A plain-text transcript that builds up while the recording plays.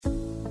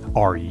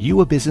Are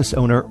you a business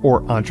owner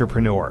or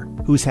entrepreneur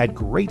who's had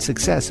great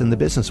success in the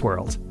business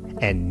world,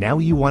 and now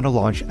you want to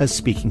launch a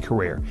speaking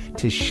career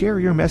to share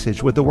your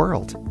message with the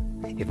world?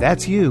 If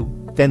that's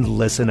you, then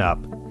listen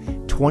up.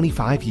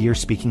 25-year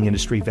speaking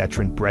industry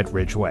veteran Brett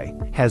Ridgway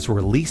has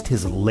released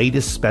his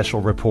latest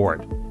special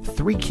report,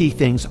 3 key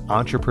things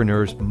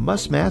entrepreneurs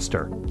must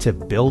master to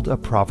build a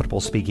profitable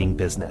speaking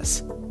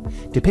business.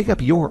 To pick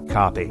up your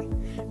copy,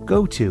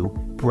 go to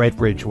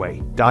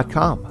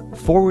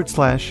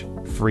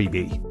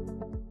brettridgway.com/freebie.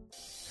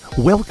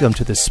 Welcome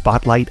to the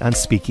Spotlight on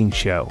Speaking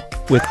show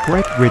with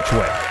Brett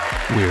Ridgway,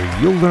 where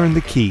you'll learn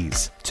the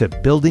keys to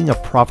building a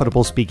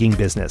profitable speaking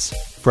business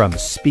from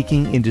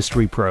speaking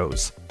industry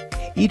pros.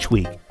 Each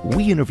week,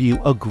 we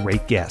interview a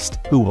great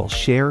guest who will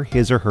share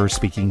his or her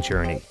speaking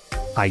journey,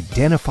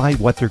 identify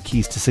what their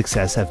keys to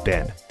success have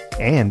been,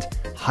 and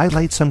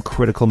highlight some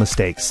critical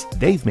mistakes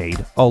they've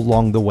made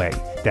along the way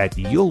that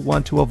you'll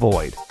want to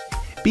avoid.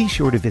 Be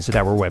sure to visit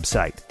our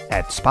website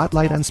at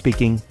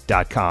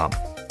spotlightonspeaking.com.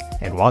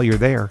 And while you're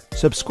there,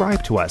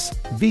 subscribe to us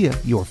via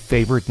your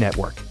favorite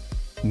network.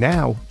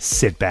 Now,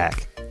 sit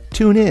back,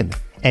 tune in,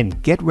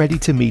 and get ready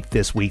to meet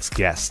this week's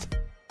guest.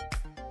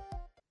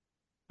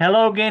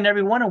 Hello again,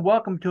 everyone, and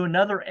welcome to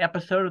another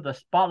episode of the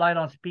Spotlight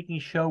on Speaking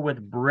show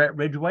with Brett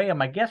Ridgway. And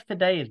my guest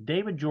today is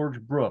David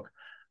George Brooke,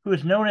 who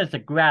is known as the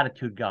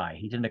Gratitude Guy.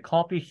 He's an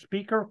accomplished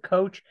speaker,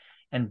 coach,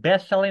 and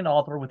best-selling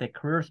author with a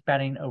career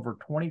spanning over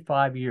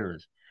 25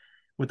 years.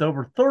 With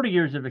over 30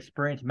 years of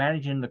experience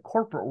managing the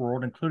corporate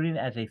world, including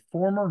as a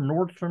former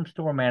Nordstrom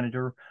store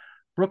manager,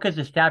 Brooke has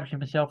established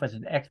himself as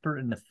an expert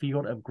in the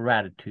field of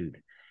gratitude.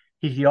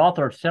 He's the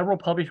author of several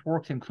published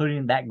works,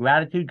 including That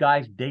Gratitude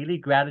Guy's Daily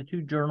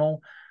Gratitude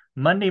Journal,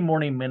 Monday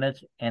Morning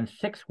Minutes, and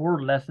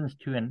 6-Word Lessons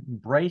to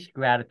Embrace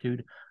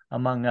Gratitude,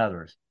 among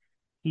others.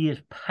 He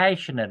is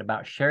passionate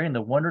about sharing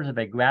the wonders of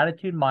a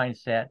gratitude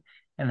mindset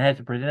and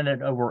has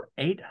presented over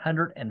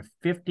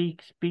 850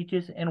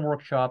 speeches and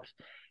workshops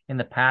in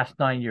the past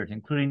 9 years,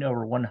 including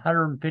over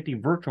 150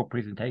 virtual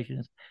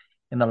presentations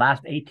in the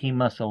last 18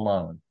 months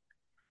alone.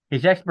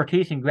 His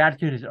expertise in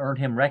gratitude has earned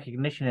him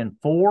recognition in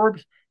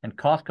Forbes and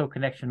Costco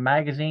Connection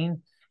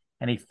magazine,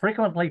 and he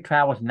frequently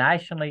travels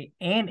nationally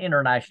and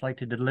internationally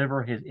to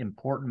deliver his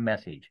important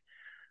message.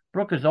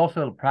 Brooke is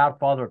also the proud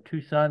father of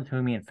 2 sons,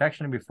 whom he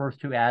affectionately refers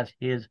to as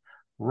his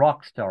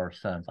rock star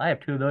sons. I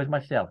have 2 of those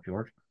myself,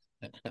 George.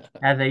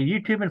 As a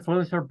YouTube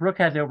influencer, Brooke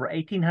has over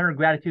 1,800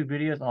 gratitude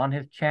videos on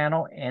his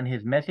channel, and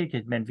his message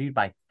has been viewed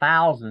by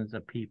thousands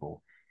of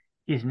people.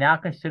 He is now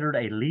considered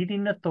a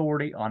leading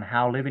authority on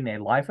how living a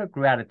life of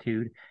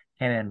gratitude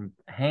can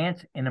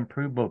enhance and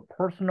improve both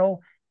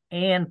personal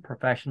and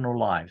professional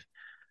lives.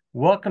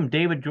 Welcome,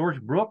 David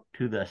George Brooke,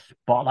 to the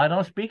Spotlight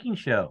on Speaking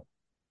show.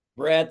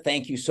 Brett,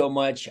 thank you so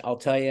much. I'll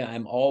tell you,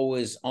 I'm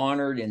always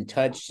honored and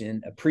touched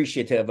and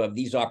appreciative of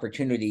these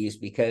opportunities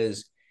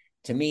because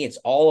to me, it's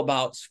all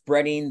about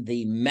spreading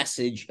the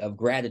message of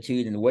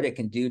gratitude and what it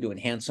can do to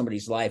enhance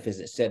somebody's life,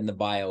 as it said in the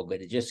bio. But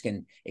it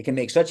can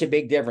make such a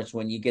big difference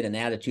when you get an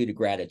attitude of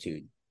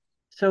gratitude.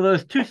 So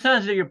those 2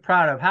 sons that you're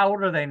proud of, how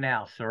old are they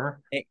now,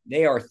 sir?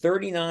 They are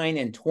 39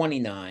 and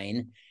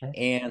 29.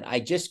 And I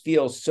just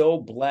feel so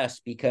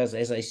blessed because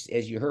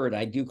as you heard,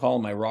 I do call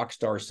them my rock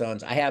star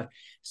sons. I have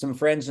some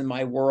friends in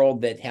my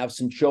world that have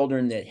some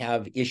children that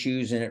have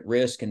issues and at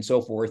risk and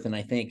so forth. And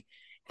I think,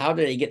 how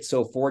did they get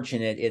so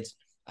fortunate?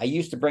 I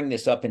used to bring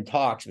this up in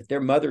talks, but their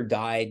mother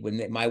died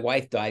my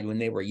wife died when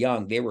they were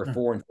young. They were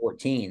 4 and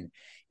 14.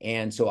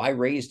 And so I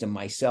raised them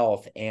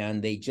myself,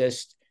 and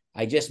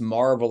I just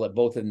marvel at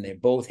both of them. They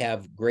both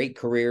have great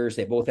careers.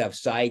 They both have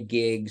side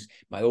gigs.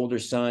 My older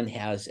son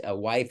has a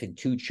wife and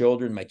 2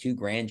 children, my 2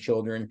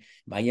 grandchildren.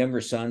 My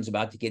younger son's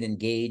about to get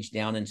engaged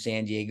down in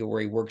San Diego,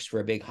 where he works for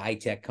a big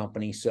high-tech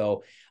company.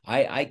 So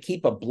I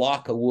keep a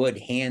block of wood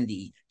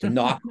handy to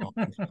knock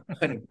on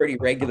a pretty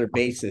regular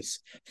basis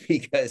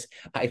because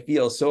I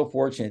feel so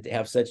fortunate to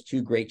have such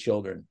 2 great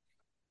children.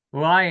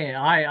 Well,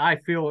 I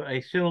feel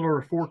a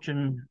similar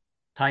fortune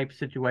type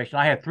situation.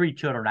 I have 3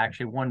 children,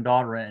 actually, 1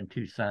 daughter and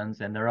 2 sons,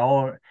 and they're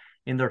all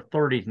in their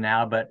 30s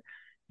now, but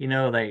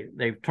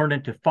they've turned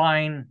into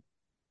fine,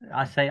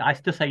 I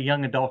still say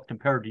young adults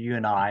compared to you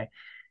and I,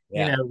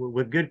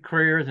 with good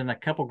careers and a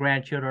couple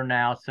grandchildren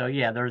now. So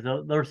yeah,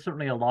 there's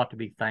certainly a lot to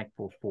be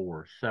thankful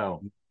for.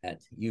 So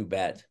you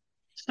bet.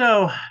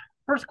 So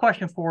first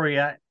question for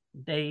you,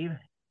 Dave,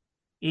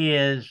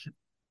 is,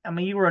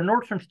 you were a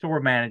Nordstrom store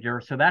manager,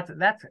 so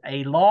that's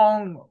a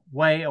long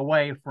way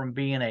away from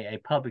being a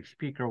public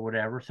speaker or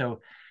whatever.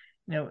 So,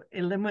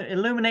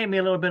 illuminate me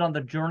a little bit on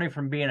the journey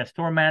from being a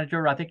store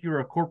manager. I think you were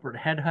a corporate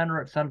headhunter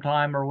at some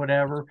time or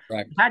whatever.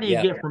 Right. How do you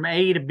get from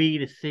A to B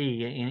to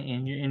C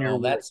in your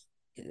work?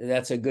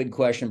 That's a good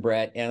question,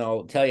 Brett. And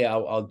I'll tell you,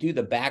 I'll do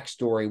the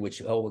backstory,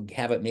 which will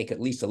have it make at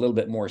least a little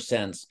bit more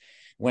sense.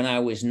 When I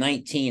was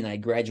 19, I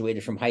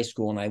graduated from high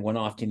school and I went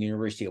off to the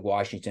University of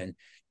Washington.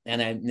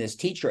 And this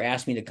teacher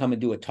asked me to come and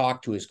do a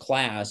talk to his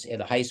class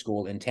at a high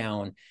school in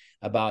town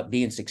about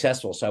being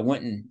successful. So I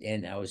went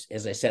and I was,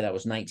 as I said, I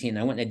was 19.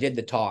 I went and I did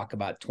the talk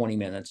about 20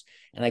 minutes,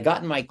 and I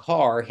got in my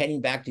car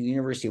heading back to the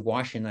University of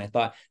Washington. I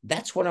thought,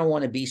 that's what I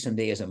want to be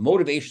someday, as a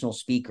motivational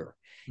speaker.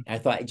 And I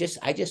thought,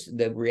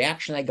 the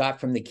reaction I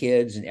got from the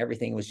kids and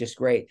everything was just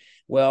great.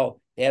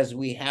 Well, as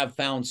we have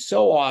found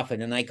so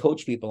often, and I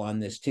coach people on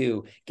this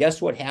too,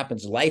 guess what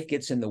happens? Life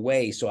gets in the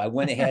way. So I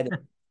went ahead.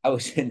 I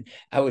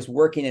was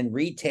working in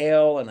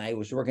retail, and I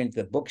was working at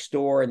the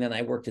bookstore, and then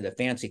I worked at a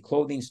fancy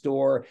clothing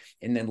store,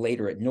 and then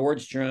later at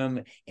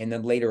Nordstrom, and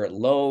then later at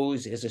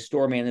Lowe's as a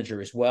store manager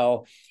as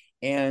well.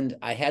 And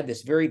I had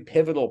this very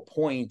pivotal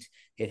point.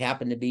 It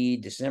happened to be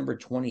December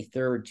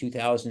 23rd,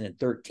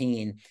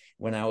 2013,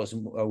 when I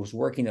was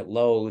working at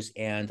Lowe's,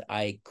 and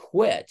I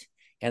quit,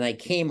 and I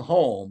came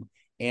home,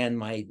 and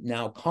my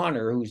now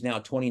Connor, who's now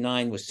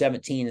 29, was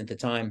 17 at the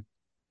time.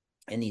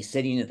 And he's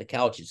sitting at the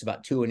couch. It's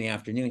about 2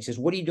 p.m. He says,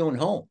 "What are you doing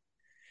home?"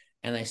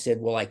 And I said,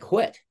 "Well, I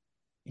quit."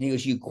 And he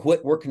goes, "You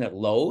quit working at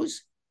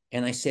Lowe's?"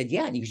 And I said,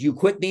 "Yeah." And he goes, "You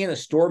quit being a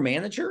store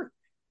manager?"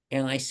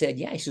 And I said,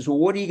 "Yeah." He says, "Well,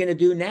 what are you going to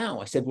do now?"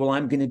 I said, "Well,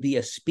 I'm going to be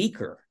a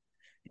speaker."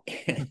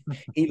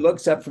 He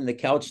looks up from the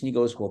couch and he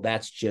goes, "Well,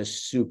 that's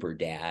just super,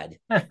 Dad."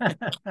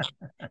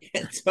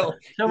 And so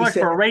much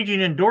for a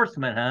raging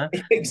endorsement, huh?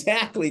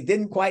 Exactly.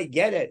 Didn't quite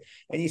get it.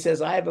 And he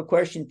says, "I have a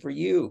question for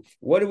you.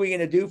 What are we going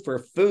to do for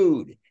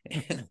food?"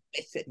 And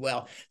I said,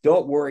 "Well,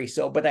 don't worry."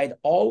 But I'd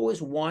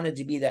always wanted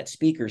to be that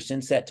speaker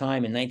since that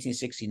time in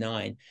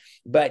 1969.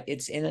 But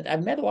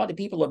I've met a lot of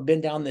people who have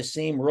been down the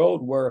same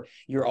road where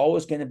you're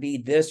always going to be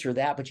this or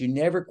that, but you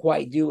never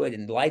quite do it.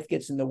 And life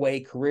gets in the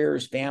way,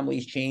 careers,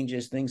 families,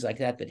 changes, things like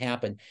that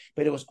happen.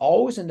 But it was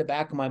always in the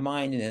back of my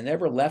mind, and it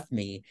never left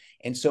me.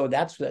 And so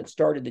that's what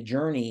started the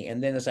journey.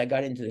 And then as I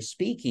got into the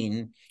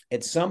speaking,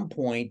 at some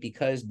point,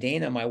 because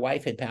Dana, my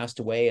wife, had passed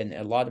away, and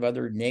a lot of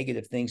other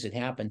negative things had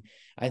happened,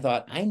 I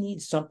thought, I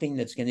need something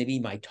that's going to be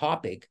my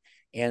topic.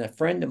 And a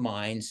friend of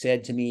mine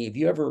said to me, have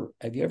you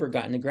ever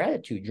gotten a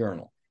gratitude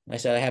journal? And I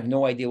said, "I have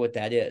no idea what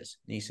that is."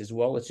 And he says,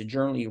 "Well, it's a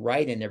journal you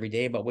write in every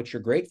day about what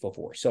you're grateful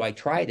for." So I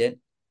tried it.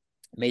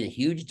 Made a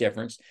huge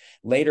difference.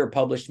 Later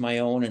published my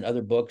own and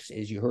other books,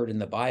 as you heard in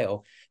the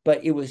bio.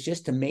 But it was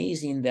just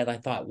amazing that I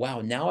thought, wow,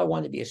 now I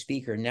want to be a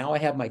speaker. Now I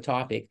have my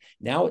topic.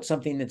 Now it's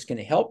something that's going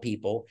to help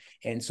people.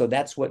 And so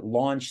that's what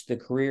launched the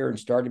career and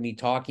started me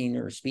talking,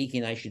 or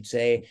speaking, I should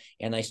say.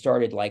 And I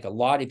started, like a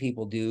lot of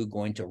people do,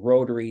 going to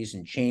Rotaries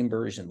and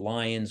Chambers and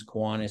Lions,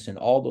 Kiwanis, and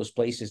all those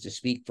places to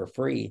speak for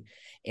free.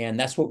 And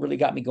that's what really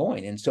got me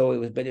going. And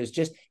so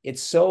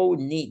it's so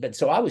neat. But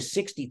so I was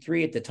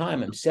 63 at the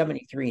time. I'm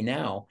 73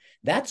 now.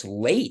 That's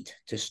late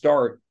to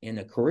start in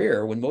a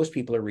career when most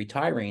people are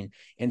retiring.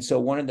 And so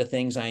one of the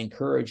things I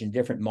encourage in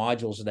different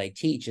modules that I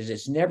teach is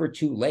it's never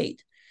too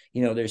late.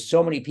 There's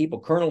so many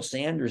people. Colonel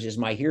Sanders is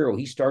my hero.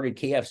 He started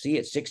KFC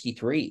at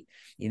 63,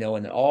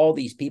 and all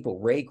these people,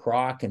 Ray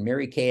Kroc and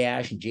Mary Kay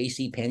Ash and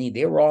J.C. Penney,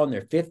 they were all in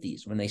their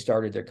 50s when they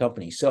started their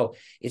company. So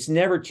it's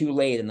never too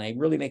late. And I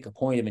really make a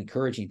point of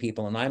encouraging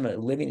people. And I'm a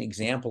living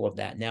example of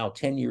that now,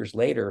 10 years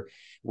later,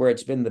 where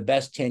it's been the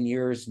best 10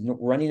 years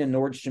running a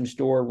Nordstrom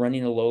store,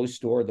 running a Lowe's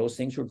store. Those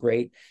things were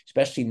great,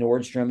 especially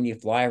Nordstrom, and you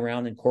fly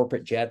around in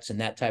corporate jets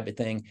and that type of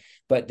thing.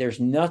 But there's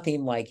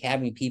nothing like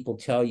having people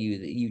tell you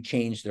that you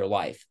changed their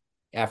life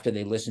after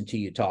they listen to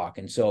you talk.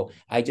 And so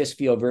I just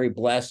feel very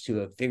blessed to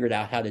have figured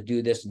out how to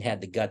do this and had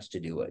the guts to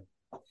do it.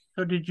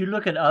 So did you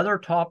look at other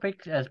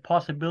topics as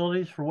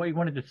possibilities for what you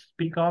wanted to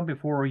speak on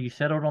before you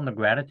settled on the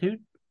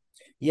gratitude?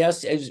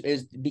 Yes,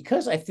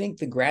 because I think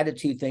the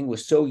gratitude thing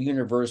was so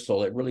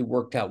universal, it really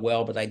worked out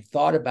well. But I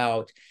thought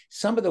about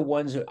some of the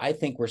ones that I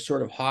think were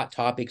sort of hot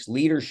topics.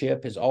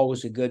 Leadership is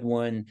always a good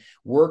one.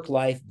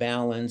 Work-life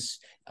balance,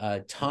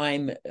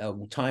 time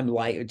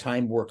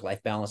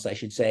work-life balance, I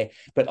should say.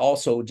 But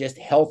also just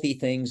healthy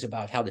things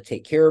about how to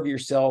take care of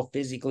yourself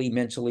physically,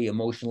 mentally,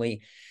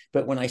 emotionally.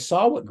 But when I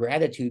saw what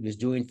gratitude was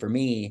doing for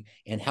me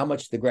and how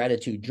much the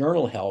gratitude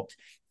journal helped,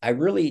 I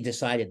really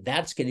decided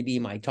that's going to be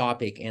my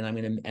topic. And I'm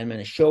going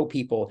to show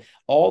people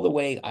all the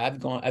way.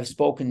 I've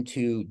spoken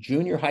to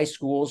junior high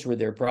schools where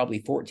they're probably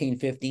 14,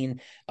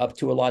 15, up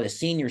to a lot of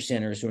senior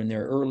centers who are in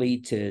their early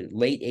to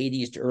late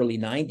 80s to early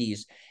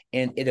 90s.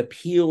 And it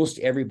appeals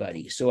to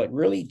everybody. So it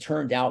really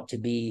turned out to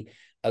be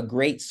a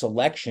great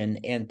selection.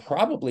 And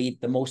probably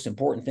the most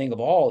important thing of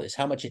all is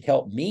how much it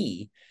helped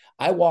me.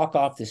 I walk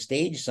off the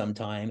stage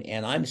sometime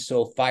and I'm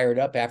so fired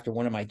up after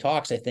one of my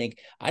talks. I think,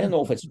 I don't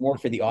know if it's more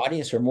for the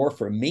audience or more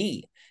for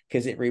me,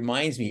 because it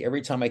reminds me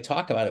every time I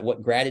talk about it,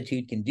 what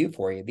gratitude can do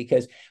for you.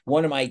 Because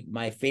one of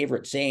my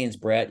favorite sayings,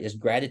 Brett, is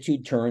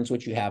gratitude turns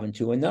what you have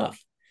into enough.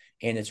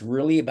 And it's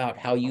really about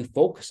how you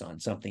focus on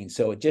something.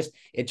 So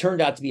it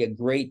turned out to be a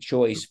great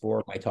choice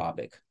for my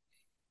topic.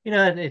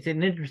 It's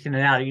an interesting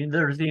analogy.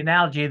 There's the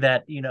analogy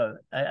that,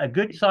 a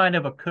good sign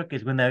of a cook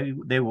is when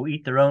they will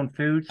eat their own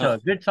food. So a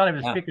good sign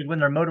of a speaker is when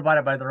they're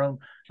motivated by their own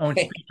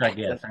speech, I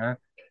guess. Huh?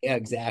 Yeah,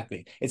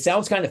 exactly. It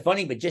sounds kind of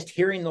funny, but just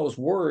hearing those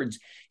words,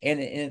 and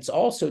it's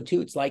also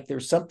too, it's like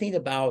there's something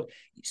about,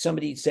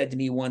 somebody said to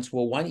me once,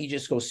 well, why don't you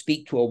just go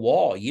speak to a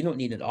wall? You don't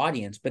need an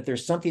audience. But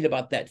there's something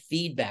about that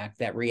feedback,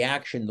 that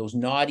reaction, those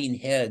nodding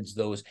heads,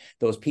 those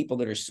people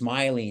that are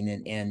smiling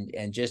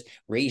and just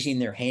raising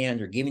their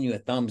hand or giving you a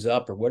thumbs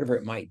up or whatever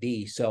it might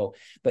be. So,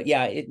 but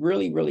yeah, it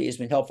really, really has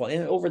been helpful.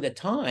 And over the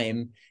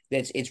time,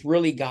 it's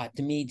really got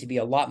to me to be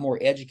a lot more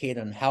educated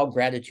on how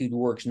gratitude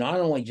works, not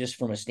only just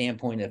from a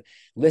standpoint of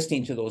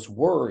listening to those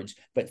words,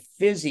 but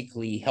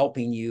physically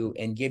helping you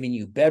and giving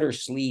you better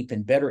sleep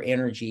and better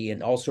energy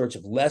and all sorts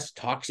of less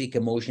toxic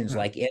emotions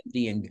like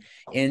envy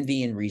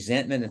and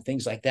resentment and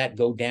things like that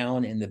go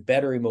down, and the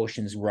better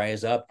emotions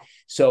rise up.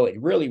 So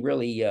it really,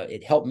 really,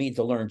 it helped me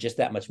to learn just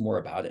that much more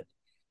about it.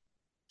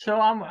 So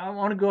I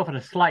want to go off on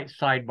a slight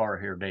sidebar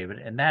here, David,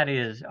 and that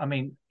is, I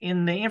mean,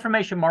 in the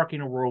information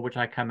marketing world, which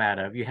I come out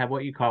of, you have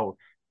what you call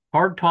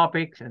hard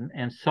topics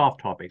and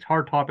soft topics.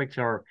 Hard topics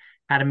are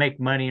how to make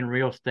money in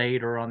real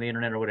estate or on the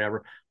internet or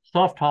whatever.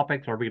 Soft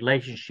topics are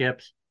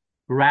relationships,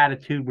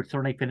 gratitude would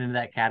certainly fit into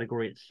that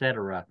category,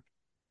 etc.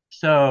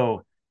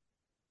 So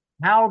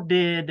how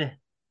did,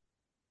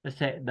 let's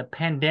say, the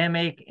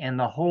pandemic and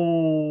the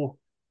whole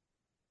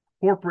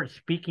corporate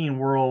speaking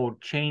world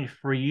change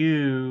for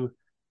you,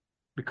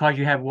 because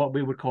you have what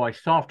we would call a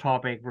soft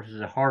topic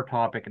versus a hard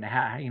topic, and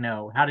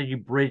how did you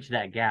bridge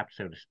that gap,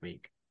 so to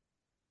speak?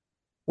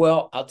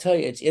 Well, I'll tell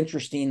you, it's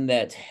interesting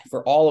that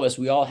for all of us,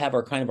 we all have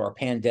our kind of our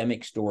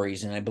pandemic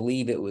stories. And I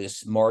believe it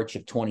was March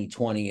of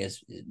 2020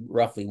 is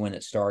roughly when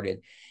it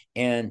started.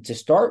 And to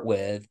start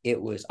with,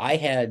 I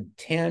had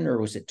 10 or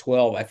was it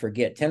 12? I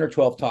forget, 10 or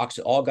 12 talks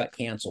that all got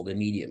canceled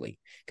immediately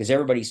because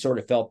everybody sort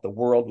of felt the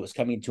world was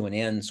coming to an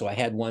end. So I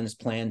had ones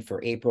planned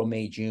for April,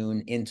 May,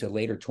 June into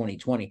later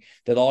 2020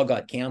 that all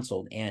got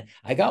canceled. And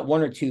I got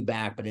one or two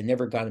back, but I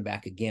never got them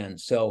back again.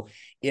 So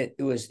it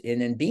was, and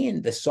then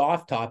being the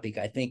soft topic,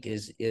 I think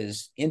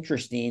is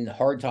interesting, the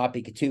hard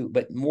topic too,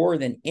 but more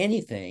than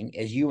anything,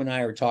 as you and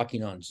I are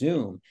talking on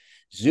Zoom,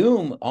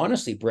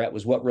 honestly, Brett,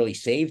 was what really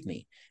saved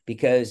me.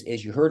 Because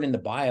as you heard in the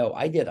bio,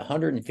 I did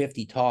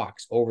 150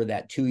 talks over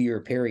that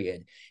 2-year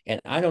period.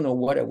 And I don't know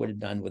what I would have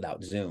done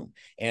without Zoom.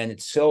 And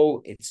it's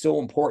so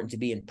important to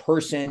be in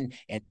person,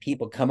 and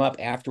people come up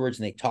afterwards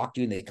and they talk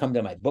to you and they come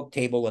to my book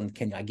table and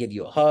can I give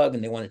you a hug,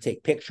 and they want to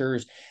take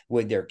pictures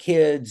with their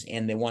kids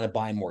and they want to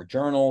buy more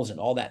journals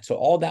and all that. So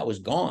all that was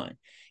gone.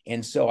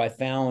 And so I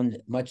found,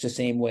 much the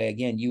same way,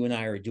 again, you and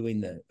I are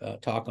doing the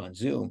talk on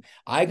Zoom.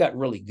 I got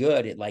really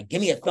good at like,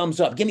 give me a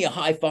thumbs up, give me a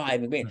high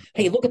five. And,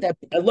 hey, look at that.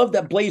 I love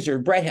that blazer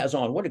Brett has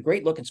on. What a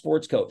great looking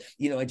sports coat.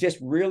 And just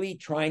really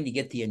trying to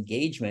get the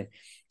engagement.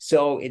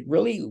 So it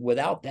really,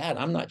 without that,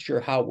 I'm not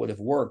sure how it would have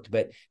worked.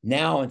 But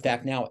now, in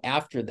fact, now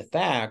after the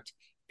fact,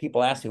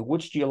 people ask me,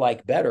 which do you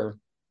like better?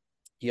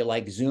 Do you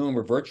like Zoom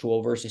or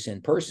virtual versus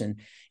in person?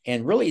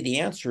 And really the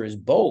answer is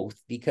both,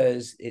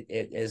 because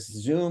as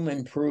Zoom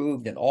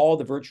improved and all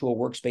the virtual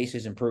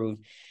workspaces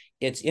improved,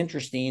 it's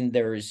interesting.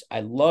 I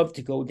love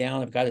to go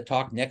down. I've got to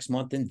talk next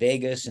month in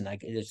Vegas, and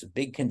it's a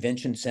big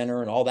convention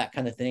center and all that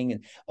kind of thing,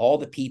 and all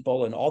the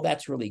people and all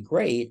that's really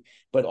great.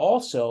 But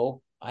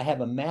also I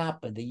have a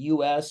map of the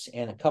US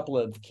and a couple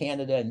of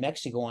Canada and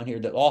Mexico on here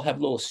that all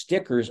have little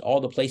stickers, all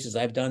the places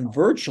I've done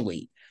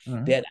virtually.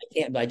 That I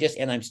can't,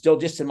 and I'm still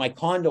just in my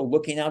condo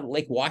looking out at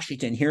Lake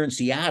Washington here in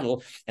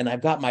Seattle, and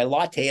I've got my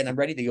latte and I'm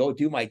ready to go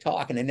do my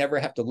talk, and I never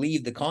have to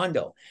leave the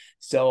condo.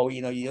 So,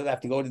 you don't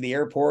have to go to the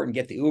airport and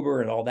get the Uber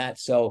and all that.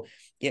 So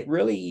it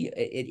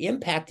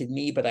impacted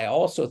me. But I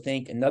also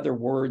think another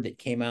word that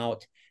came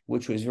out,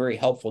 which was very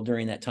helpful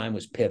during that time,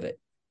 was pivot.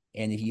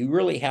 And if you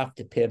really have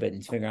to pivot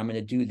and figure, I'm going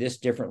to do this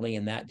differently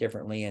and that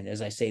differently. And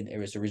as I say,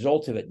 as a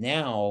result of it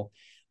now,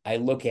 I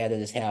look at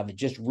it as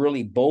just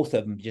really both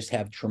of them just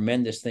have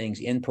tremendous things.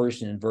 In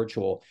person and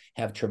virtual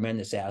have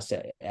tremendous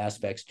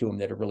aspects to them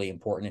that are really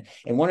important.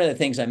 And one of the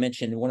things I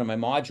mentioned in one of my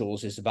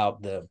modules is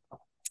about the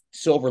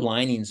silver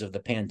linings of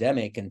the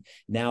pandemic, and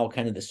now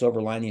kind of the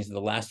silver linings of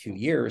the last few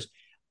years.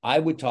 I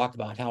would talk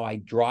about how I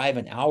drive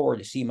an hour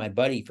to see my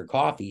buddy for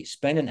coffee,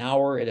 spend an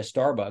hour at a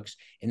Starbucks,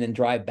 and then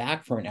drive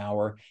back for an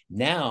hour.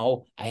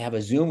 Now I have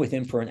a Zoom with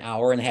him for an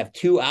hour, and I have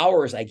 2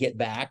 hours I get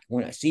back.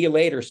 When I see you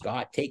later,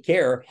 Scott, take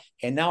care.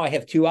 And now I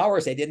have 2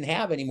 hours I didn't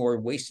have anymore,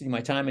 wasting my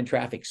time in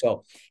traffic.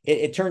 So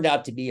it turned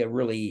out to be a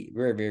really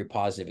very, very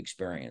positive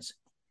experience.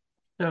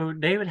 So,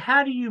 David,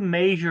 how do you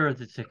measure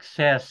the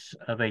success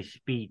of a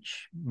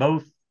speech,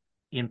 both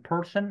in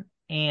person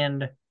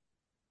and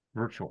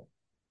virtual?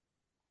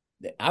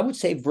 I would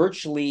say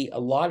virtually a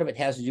lot of it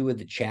has to do with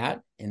the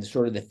chat and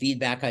sort of the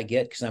feedback I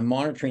get, because I'm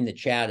monitoring the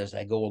chat as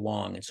I go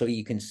along. And so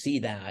you can see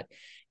that.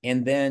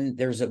 And then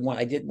there's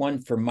I did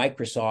one for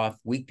Microsoft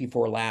week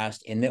before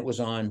last, and it was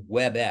on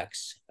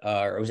WebEx,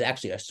 or it was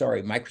actually,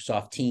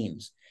 Microsoft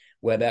Teams.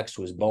 WebEx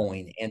was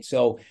Boeing. And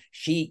so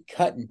she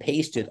cut and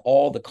pasted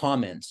all the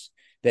comments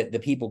that the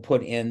people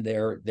put in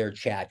their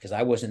chat, because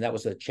that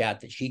was a chat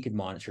that she could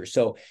monitor.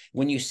 So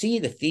when you see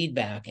the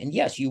feedback, and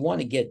yes, you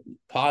want to get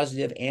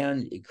positive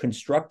and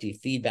constructive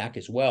feedback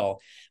as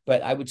well,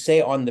 but I would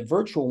say on the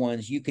virtual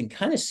ones, you can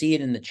kind of see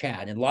it in the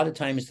chat. And a lot of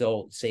times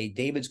they'll say,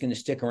 David's going to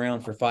stick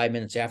around for 5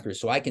 minutes after,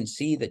 so I can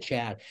see the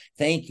chat.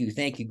 Thank you.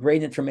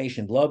 Great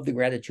information. Love the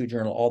gratitude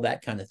journal, all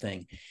that kind of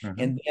thing.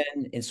 And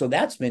so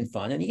that's been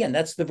fun. And again,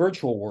 that's the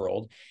virtual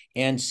world.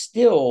 And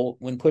still,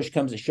 when push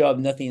comes to shove,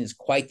 nothing is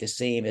quite the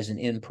same as an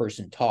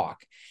in-person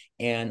talk.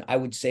 And I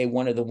would say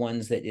one of the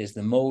ones that is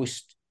the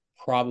most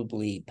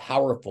probably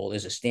powerful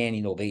is a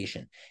standing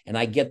ovation. And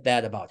I get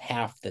that about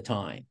half the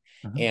time.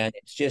 And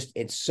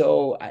it's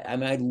so,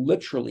 I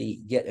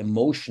literally get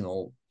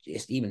emotional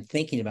just even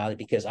thinking about it,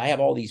 because I have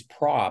all these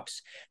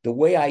props. The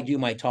way I do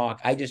my talk,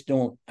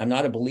 I'm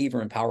not a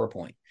believer in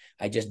PowerPoint.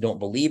 I just don't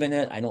believe in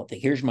it. I don't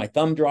think, here's my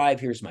thumb drive,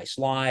 here's my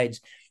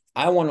slides.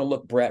 I want to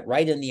look Brett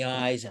right in the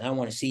eyes, and I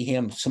want to see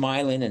him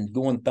smiling and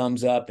going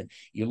thumbs up. And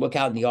you look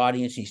out in the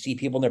audience and you see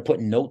people, and they're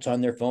putting notes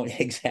on their phone.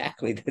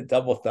 Exactly, the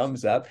double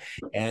thumbs up.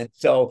 And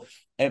so,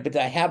 but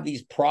I have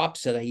these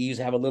props that I use.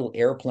 I have a little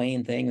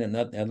airplane thing and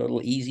a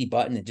little easy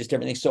button and just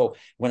everything. So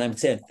when I'm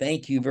saying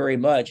thank you very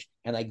much,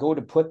 and I go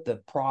to put the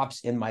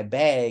props in my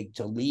bag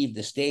to leave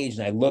the stage,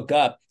 and I look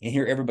up and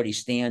hear everybody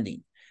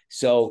standing.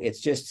 So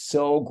it's just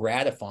so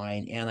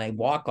gratifying. And I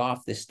walk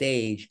off the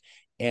stage,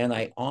 and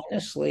I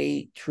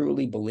honestly,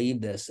 truly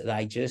believe this, that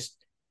I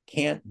just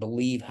can't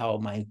believe how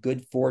my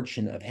good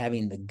fortune of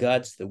having the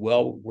guts, the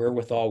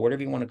wherewithal,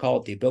 whatever you want to call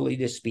it, the ability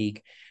to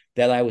speak,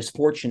 that I was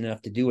fortunate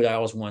enough to do what I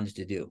always wanted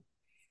to do.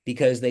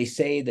 Because they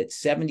say that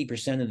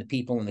 70% of the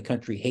people in the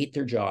country hate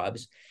their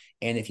jobs.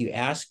 And if you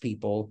ask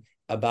people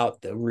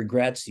about the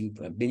regrets,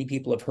 many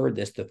people have heard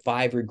this, the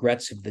 5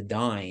 regrets of the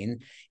dying,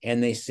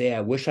 and they say,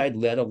 I wish I'd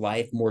led a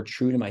life more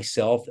true to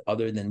myself,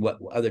 other than what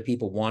other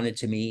people wanted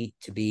to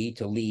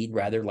lead,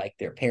 rather like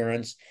their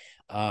parents.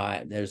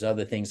 There's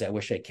other things. I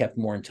wish I kept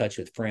more in touch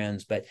with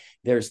friends, but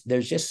there's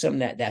just some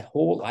that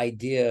whole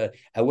idea.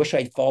 I wish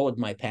I'd followed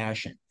my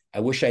passion. I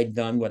wish I'd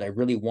done what I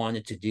really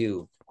wanted to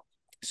do.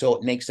 So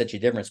it makes such a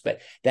difference. But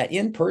that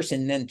in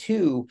person, then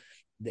too,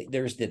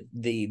 there's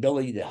the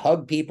ability to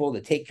hug people,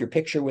 to take your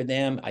picture with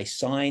them. I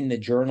sign the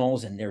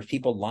journals, and there's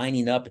people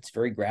lining up. It's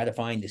very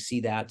gratifying to see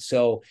that.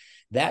 So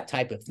that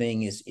type of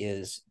thing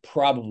is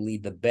probably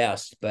the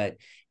best. But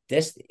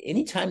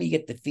anytime you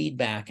get the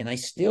feedback, and I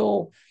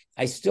still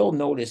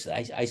notice,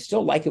 I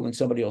still like it when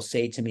somebody will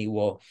say to me,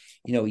 well,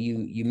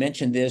 you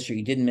mentioned this, or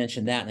you didn't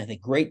mention that. And I think,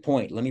 great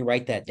point. Let me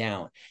write that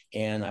down.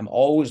 And I'm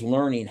always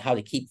learning how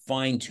to keep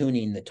fine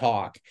tuning the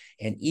talk,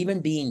 and even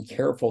being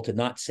careful to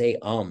not say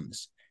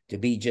ums, to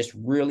be just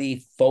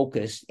really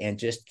focused and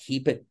just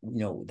keep it,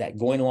 that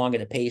going along at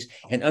a pace,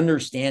 and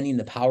understanding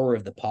the power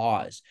of the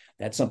pause.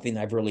 That's something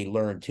I've really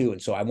learned too. And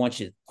so I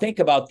want you to think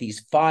about these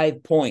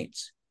 5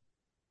 points.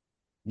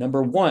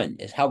 Number 1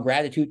 is how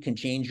gratitude can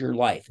change your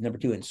life. Number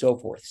 2, and so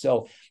forth.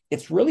 So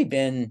it's really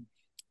been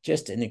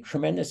just a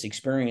tremendous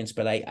experience,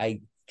 but I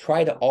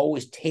try to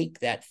always take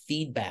that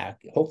feedback.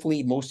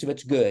 Hopefully most of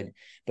it's good,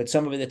 but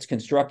some of it's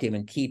constructive,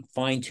 and keep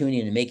fine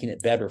tuning and making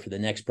it better for the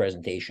next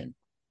presentation.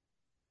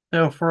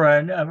 So for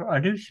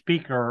a new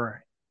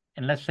speaker,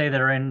 and let's say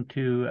they're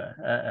into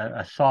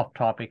a soft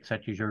topic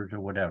such as yours or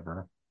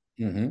whatever,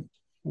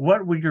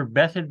 what would your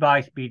best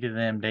advice be to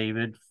them,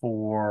 David,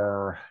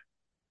 for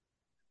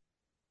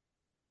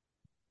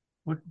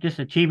just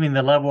achieving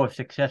the level of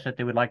success that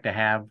they would like to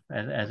have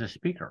as a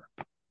speaker?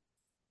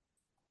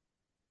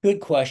 Good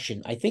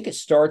question. I think it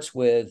starts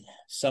with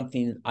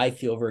something I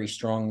feel very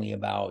strongly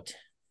about.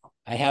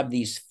 I have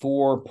these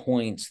 4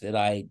 points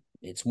that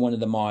it's one of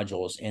the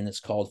modules, and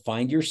it's called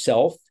Find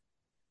Yourself.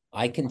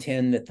 I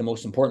contend that the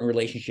most important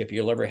relationship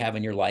you'll ever have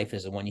in your life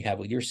is the one you have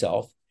with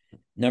yourself.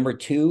 Number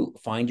 2,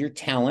 find your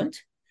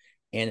talent.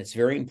 And it's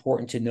very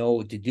important to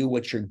know to do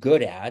what you're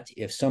good at.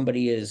 If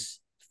somebody is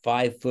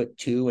 5'2"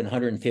 and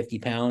 150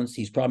 pounds,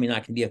 he's probably not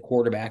going to be a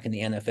quarterback in the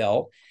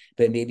NFL,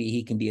 but maybe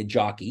he can be a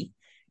jockey.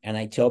 And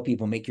I tell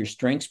people, make your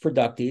strengths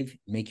productive,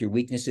 make your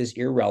weaknesses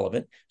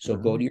irrelevant. So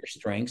go to your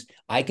strengths.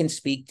 I can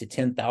speak to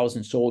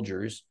 10,000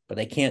 soldiers, but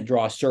I can't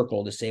draw a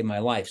circle to save my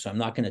life. So I'm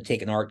not going to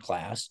take an art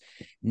class.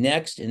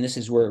 Next, and this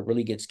is where it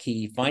really gets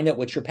key, find out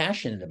what you're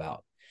passionate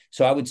about.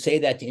 So I would say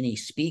that to any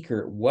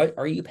speaker, what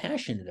are you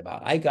passionate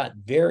about? I got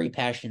very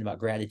passionate about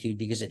gratitude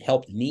because it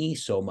helped me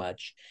so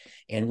much,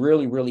 and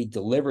really, really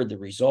delivered the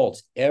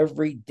results.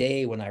 Every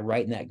day when I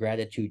write in that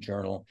gratitude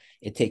journal,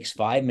 it takes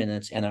 5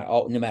 minutes, and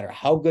no matter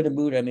how good a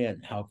mood I'm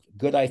in, how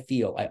good I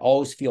feel, I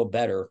always feel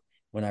better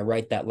when I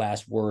write that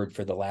last word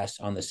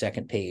on the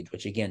second page,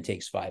 which again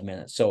takes 5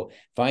 minutes. So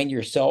find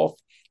yourself,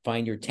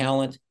 find your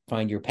talent,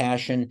 find your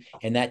passion,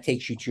 and that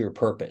takes you to your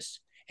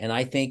purpose. And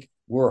I think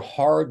we're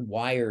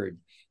hardwired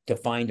to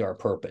find our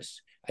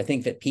purpose. I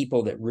think that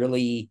people that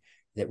really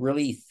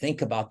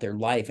think about their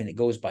life, and it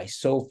goes by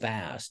so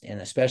fast,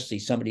 and especially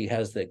somebody who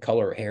has the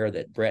color of hair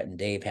that Brett and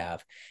Dave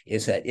have,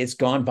 is that it's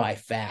gone by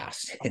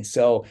fast. And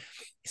so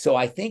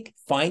I think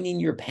finding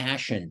your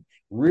passion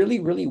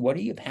really, really, what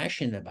are you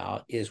passionate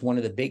about is one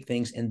of the big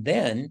things. And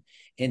then,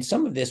 and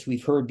some of this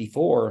we've heard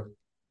before,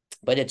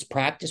 but it's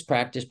practice,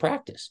 practice,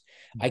 practice.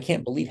 I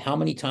can't believe how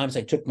many times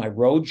I took my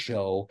road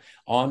show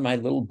on my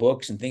little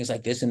books and things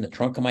like this in the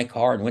trunk of my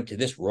car and went to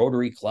this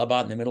Rotary Club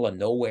out in the middle of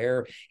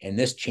nowhere and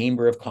this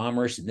Chamber of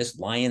Commerce and this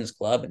Lions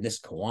Club and this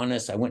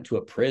Kiwanis. I went to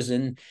a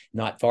prison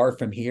not far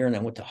from here, and I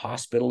went to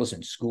hospitals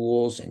and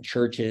schools and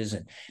churches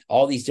and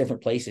all these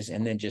different places,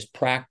 and then just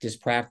practice,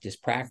 practice,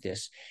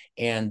 practice.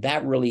 And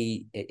that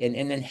really,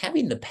 and then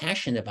having the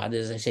passion about it,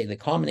 as I say, the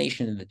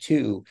combination of the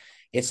two,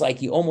 it's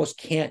like you almost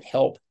can't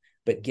help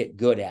but get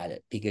good at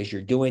it because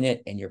you're doing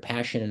it and you're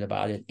passionate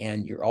about it.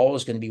 And you're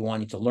always going to be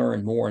wanting to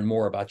learn more and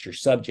more about your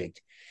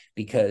subject,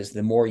 because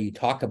the more you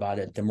talk about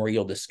it, the more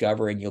you'll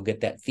discover, and you'll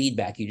get that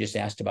feedback you just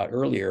asked about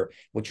earlier,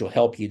 which will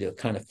help you to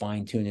kind of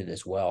fine tune it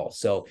as well.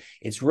 So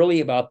it's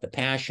really about the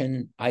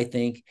passion, I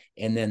think,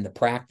 and then the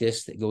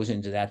practice that goes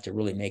into that to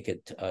really make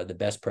it the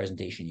best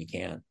presentation you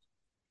can.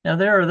 Now,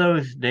 there are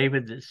those,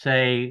 David, that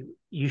say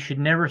you should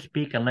never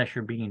speak unless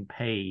you're being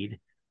paid.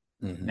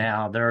 Mm-hmm.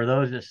 Now, there are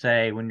those that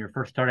say when you're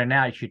first starting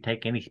out, you should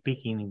take any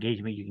speaking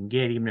engagement you can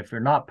get, even if you're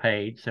not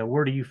paid. So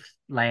where do you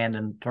land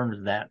in terms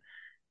of that?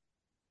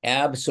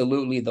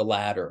 Absolutely the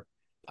latter.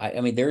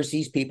 I mean, there's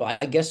these people, I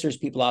guess there's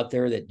people out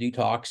there that do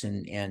talks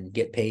and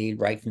get paid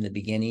right from the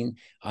beginning.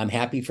 I'm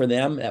happy for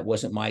them. That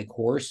wasn't my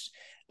course.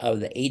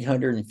 Of the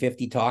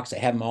 850 talks, I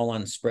have them all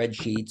on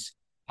spreadsheets.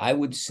 I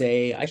would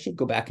say, I should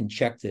go back and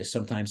check this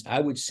sometimes. I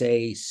would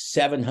say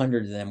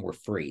 700 of them were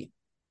free.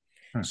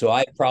 So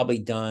I've probably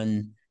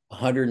done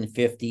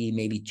 150,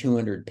 maybe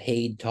 200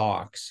 paid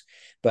talks,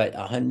 but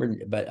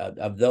 100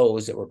 of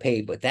those that were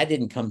paid, but that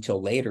didn't come till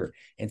later.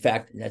 In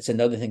fact, that's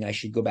another thing I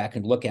should go back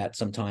and look at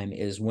sometime,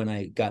 is when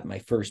I got my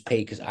first pay,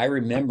 because I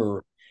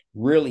remember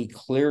really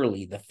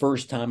clearly the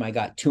first time I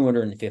got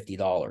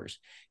 $250,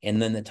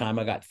 and then the time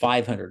I got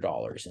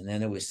 $500, and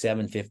then it was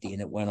 $750, and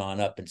it went on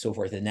up and so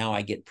forth. And now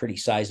I get pretty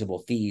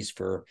sizable fees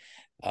for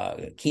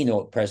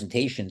keynote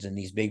presentations in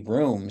these big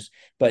rooms,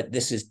 but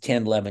this is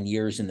 10, 11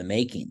 years in the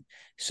making.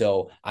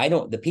 So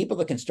the people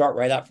that can start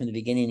right out from the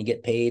beginning and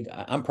get paid,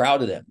 I'm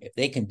proud of them if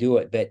they can do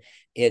it. But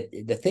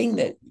the thing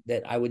that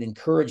I would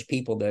encourage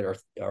people that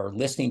are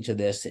listening to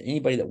this,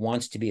 anybody that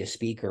wants to be a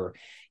speaker,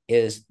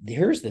 is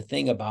here's the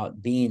thing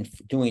about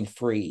doing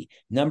free.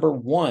 Number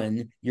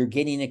one, you're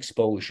getting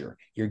exposure.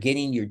 You're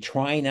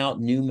trying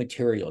out new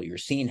material. You're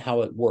seeing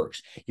how it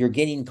works. You're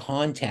getting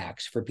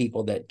contacts for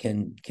people that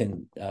can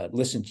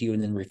listen to you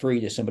and then refer you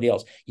to somebody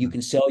else. You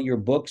can sell your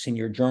books and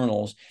your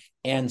journals.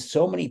 And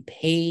so many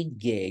paid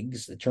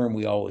gigs, the term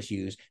we always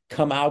use,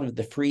 come out of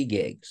the free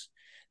gigs.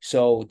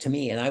 So to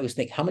me, and I was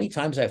thinking how many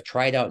times I've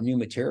tried out new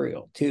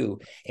material too,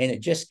 and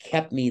it just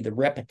kept me, the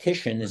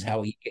repetition is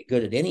how you get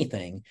good at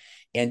anything.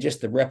 And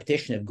just the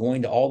repetition of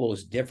going to all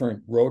those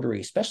different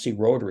Rotaries, especially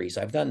Rotaries.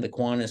 I've done the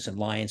Kiwanis and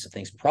Lions and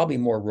things, probably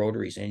more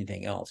Rotaries than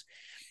anything else.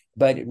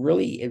 But it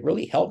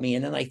really helped me.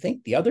 And then I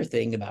think the other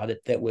thing about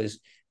it that was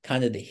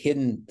kind of the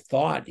hidden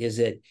thought is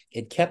that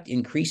it kept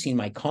increasing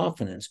my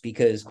confidence,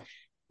 because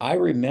I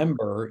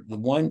remember the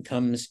one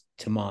comes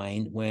to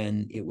mind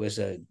when it was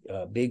a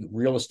big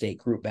real estate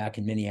group back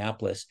in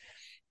Minneapolis,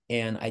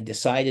 and I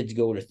decided to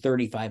go to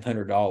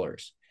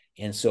 $3,500.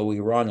 And so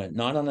we were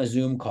not on a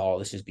Zoom call.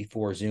 This is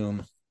before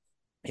Zoom.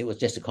 It was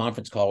just a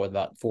conference call with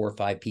about 4 or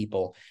 5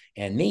 people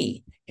and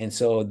me. And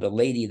so the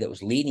lady that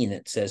was leading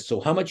it says, "So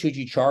how much would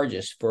you charge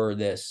us for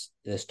this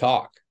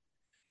talk?"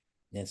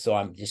 And so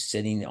I'm just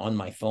sitting on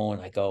my phone.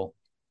 I go,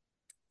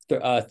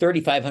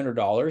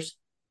 $3,500.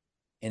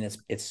 And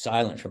it's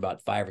silent for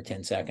about 5 or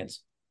 10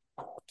 seconds.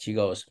 She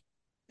goes,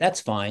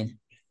 "That's fine."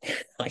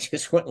 I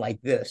just went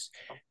like this.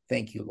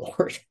 Thank you,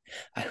 Lord.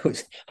 I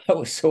was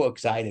so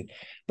excited.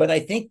 But I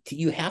think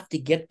you have to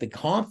get the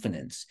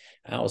confidence.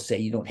 I'll say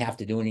you don't have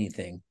to do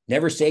anything.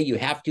 Never say you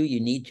have to,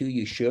 you need to,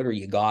 you should, or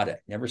you got it.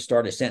 Never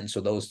start a sentence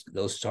with those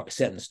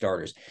sentence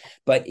starters.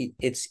 But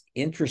it's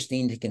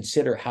interesting to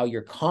consider how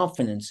your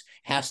confidence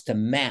has to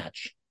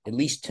match, at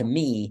least to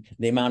me,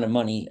 the amount of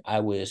money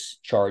I was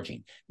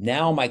charging.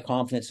 Now my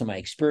confidence and my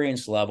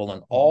experience level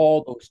and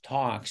all those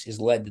talks is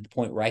led to the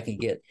point where I can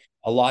get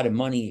a lot of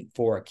money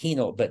for a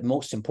keynote, but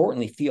most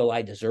importantly, feel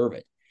I deserve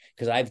it,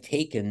 because I've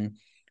taken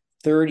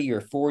 30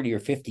 or 40 or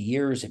 50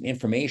 years of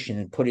information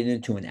and put it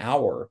into an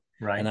hour.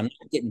 Right. And I'm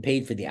not getting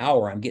paid for the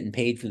hour. I'm getting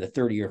paid for the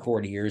 30 or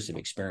 40 years of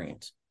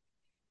experience.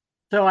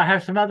 So I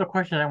have some other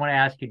questions I want to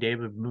ask you,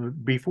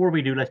 David. Before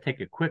we do, let's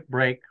take a quick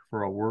break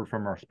for a word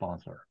from our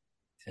sponsor.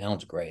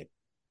 Sounds great.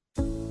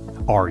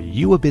 Are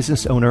you a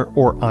business owner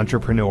or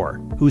entrepreneur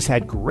who's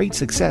had great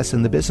success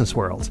in the business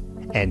world,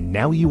 and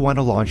now you want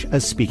to launch a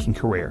speaking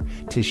career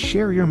to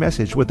share your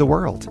message with the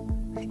world?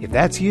 If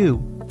that's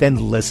you, then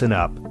listen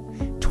up.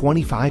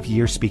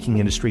 25-year speaking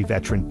industry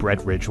veteran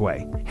Brett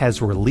Ridgway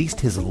has released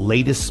his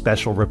latest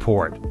special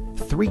report,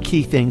 3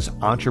 key things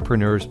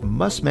entrepreneurs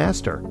must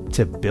master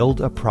to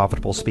build a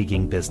profitable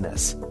speaking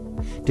business.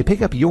 To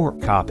pick up your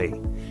copy,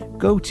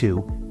 go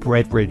to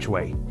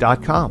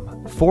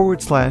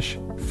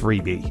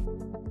brettridgway.com/freebie.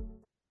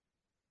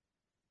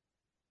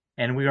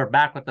 And we are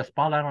back with the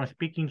Spotlight on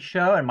Speaking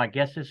show. And my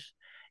guest this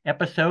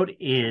episode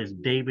is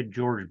David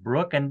George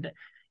Brooke. And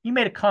you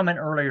made a comment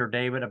earlier,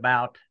 David,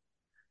 about,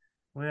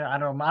 well, I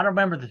don't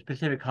remember the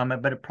specific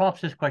comment, but it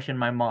prompts this question in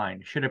my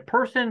mind. Should a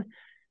person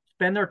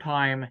spend their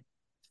time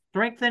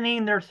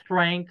strengthening their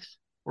strengths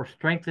or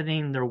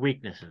strengthening their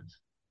weaknesses?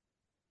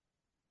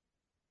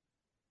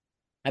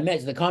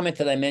 The comment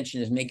that I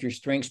mentioned is make your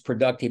strengths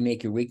productive,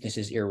 make your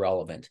weaknesses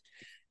irrelevant.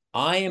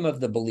 I am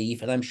of the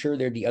belief, and I'm sure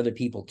there'd be other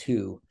people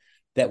too,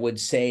 that would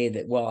say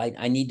that, well,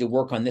 I need to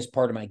work on this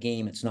part of my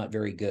game. It's not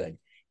very good.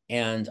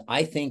 And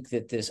I think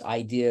that this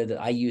idea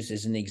that I use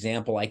as an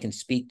example, I can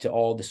speak to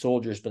all the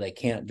soldiers, but I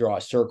can't draw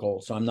a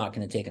circle, so I'm not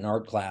going to take an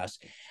art class.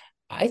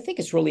 I think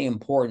it's really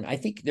important. I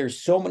think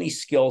there's so many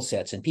skill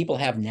sets and people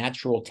have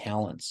natural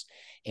talents.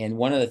 And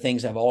one of the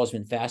things I've always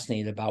been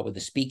fascinated about with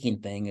the speaking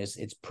thing is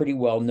it's pretty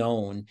well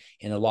known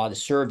in a lot of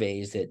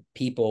surveys that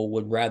people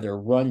would rather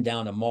run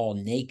down a mall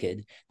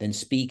naked than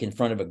speak in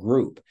front of a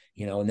group.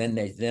 And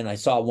then I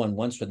saw one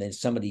once where then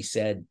somebody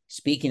said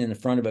speaking in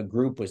front of a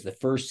group was the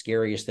first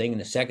scariest thing,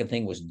 and the second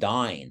thing was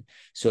dying,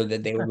 so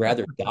that they would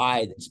rather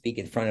die than speak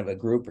in front of a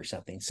group or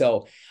something.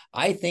 So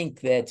I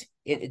think that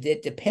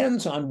it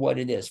depends on what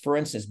it is. For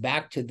instance,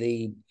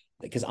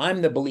 because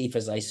I'm the belief,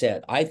 as I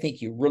said, I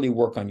think you really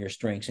work on your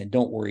strengths and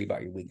don't worry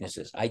about your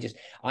weaknesses.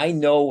 I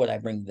know what I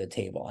bring to the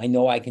table. I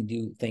know I can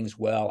do things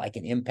well. I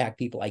can impact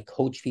people. I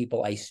coach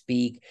people. I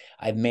speak.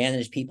 I've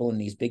managed people in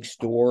these big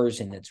stores,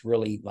 and it's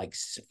really like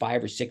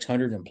 500 or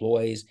 600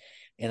 employees.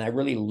 And I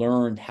really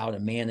learned how to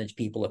manage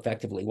people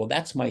effectively. Well,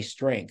 that's my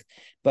strength.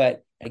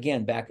 But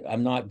again,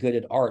 I'm not good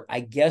at art.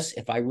 I guess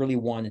if I really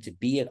wanted to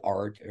be at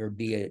art or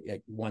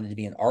wanted to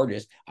be an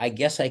artist, I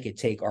guess I could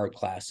take art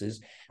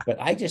classes.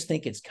 But I just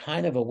think it's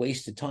kind of a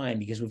waste of time,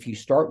 because if you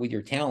start with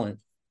your talent,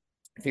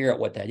 figure out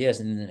what that is,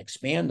 and then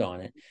expand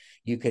on it,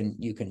 you can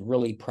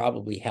really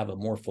probably have a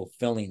more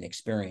fulfilling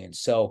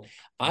experience. So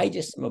I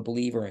just am a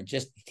believer in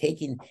just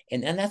taking,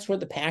 and that's where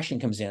the passion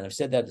comes in. I've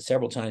said that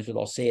several times, but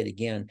I'll say it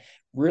again,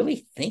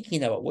 really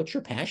thinking about what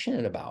you're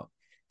passionate about,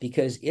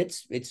 because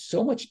it's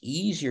so much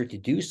easier to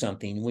do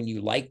something when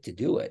you like to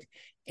do it.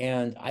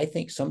 And I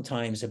think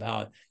sometimes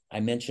I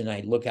mentioned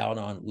I look out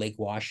on Lake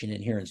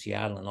Washington here in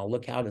Seattle, and I'll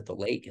look out at the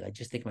lake and I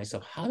just think to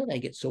myself, how did I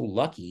get so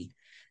lucky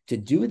to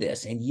do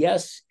this? And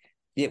yes,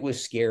 it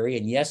was scary.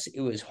 And yes,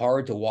 it was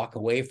hard to walk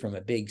away from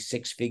a big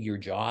 6-figure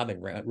job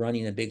and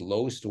running a big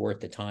Lowe's store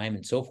at the time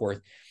and so forth.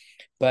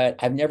 But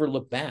I've never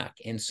looked back.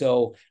 And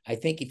so I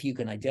think if you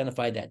can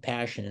identify that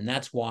passion, and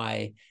that's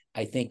why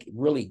I think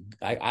really,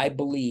 I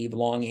believe,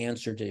 long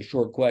answer to a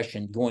short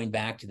question, going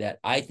back to that,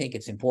 I think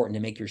it's important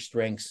to make your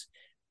strengths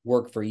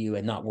work for you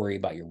and not worry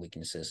about your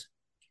weaknesses.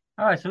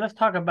 All right, so let's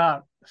talk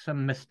about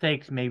some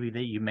mistakes maybe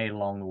that you made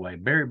along the way.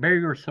 Bare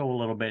your soul a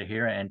little bit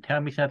here and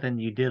tell me something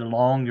you did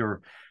along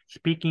your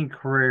speaking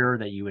career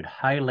that you would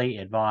highly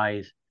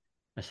advise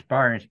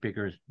aspiring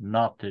speakers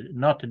not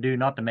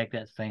to make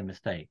that same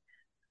mistake.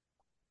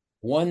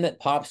 One that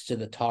pops to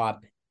the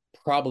top,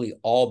 probably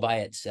all by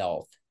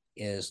itself,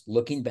 is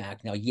looking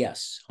back. Now,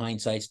 yes,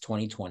 hindsight's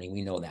 2020,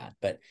 we know that,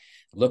 but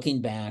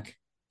looking back,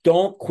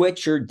 don't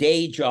quit your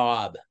day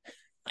job.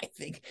 I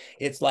think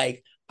it's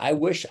like, I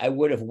wish I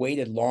would have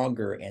waited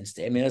longer. And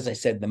as I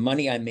said, the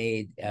money I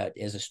made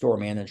as a store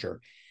manager,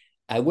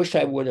 I wish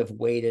I would have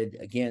waited,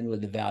 again,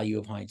 with the value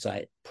of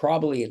hindsight,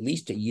 probably at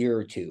least a year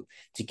or two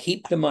to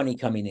keep the money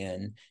coming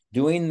in,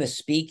 doing the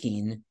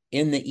speaking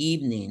in the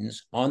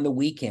evenings, on the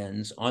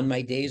weekends, on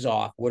my days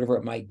off, whatever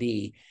it might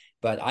be.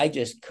 But I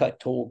just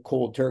cut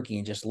cold turkey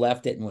and just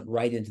left it and went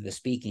right into the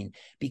speaking.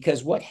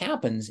 Because what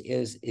happens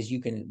is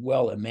you can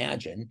well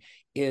imagine,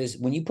 is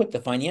when you put the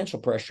financial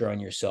pressure on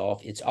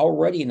yourself, it's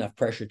already enough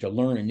pressure to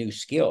learn a new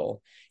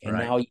skill. And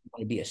now you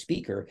want to be a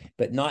speaker,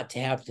 but not to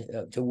have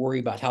to worry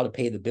about how to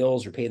pay the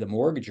bills or pay the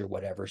mortgage or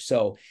whatever.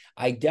 So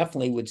I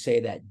definitely would say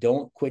that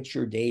don't quit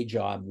your day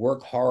job,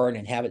 work hard,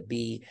 and have it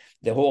be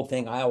the whole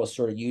thing. I always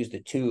sort of use the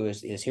two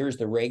is here's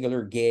the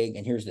regular gig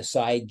and here's the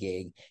side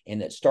gig.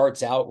 And it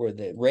starts out where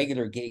the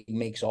regular gig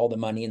makes all the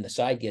money and the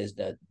side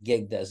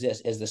gig does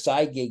this. As the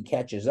side gig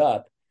catches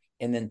up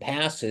and then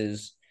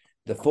passes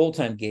the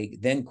full-time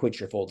gig, then quit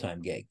your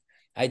full-time gig.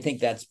 I think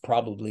that's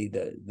probably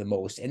the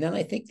most. And then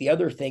I think the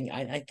other thing,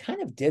 I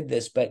kind of did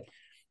this, but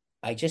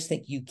I just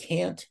think you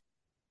can't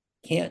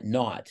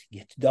not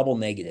get double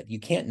negative. You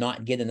can't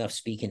not get enough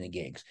speaking and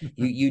gigs.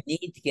 You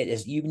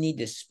need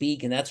to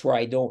speak. And that's where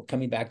I don't,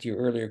 coming back to your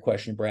earlier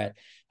question, Brett,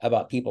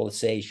 about people that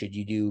say, should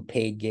you do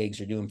paid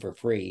gigs or do them for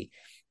free?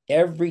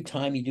 Every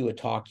time you do a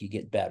talk, you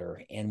get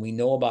better. And we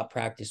know about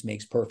practice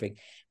makes perfect.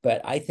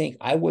 But I think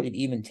I would have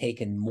even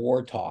taken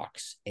more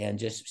talks and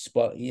just,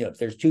 if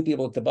there's two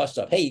people at the bus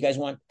stop, hey, you guys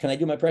can I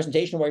do my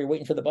presentation while you're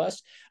waiting for the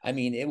bus? I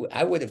mean,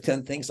 I would have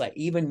done things like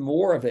even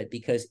more of it,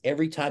 because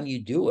every time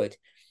you do it,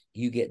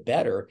 you get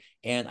better.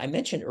 And I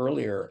mentioned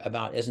earlier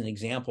about, as an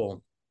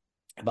example,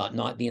 about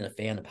not being a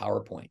fan of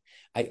PowerPoint.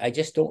 I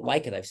just don't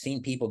like it. I've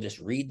seen people just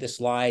read the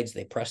slides,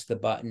 they press the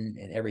button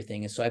and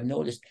everything. And so I've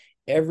noticed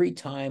every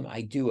time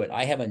I do it,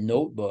 I have a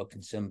notebook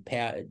and some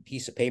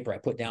piece of paper I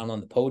put down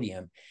on the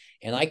podium,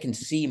 and I can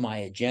see my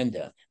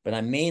agenda, but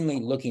I'm mainly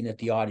looking at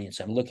the audience.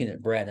 I'm looking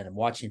at Brett and I'm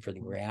watching for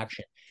the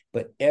reaction.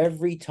 But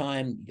every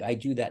time I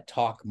do that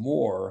talk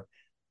more,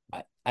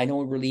 I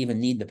don't really even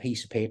need the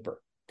piece of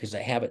paper because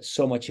I have it,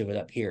 so much of it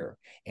up here,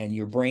 and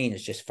your brain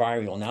is just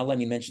firing. Well, now let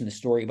me mention the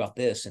story about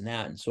this and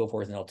that and so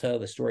forth. And I'll tell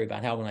the story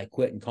about how when I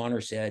quit and Connor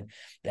said,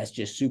 that's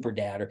just super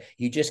dad, or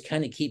you just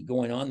kind of keep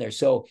going on there.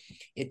 So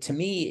to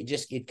me,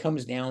 it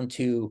comes down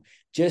to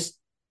just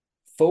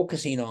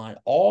focusing on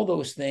all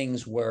those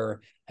things where,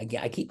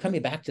 again, I keep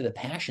coming back to the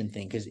passion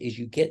thing, because as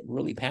you get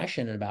really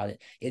passionate about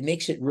it, it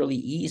makes it really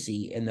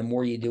easy. And the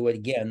more you do it,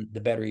 again,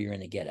 the better you're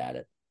going to get at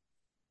it.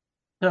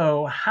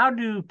 So how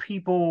do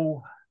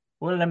people,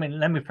 well, let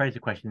me phrase the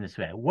question this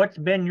way. What's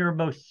been your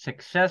most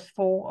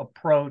successful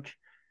approach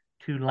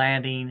to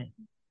landing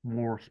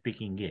more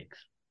speaking gigs?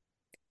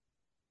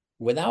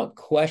 Without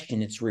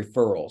question, it's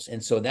referrals.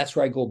 And so that's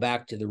where I go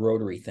back to the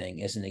Rotary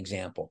thing as an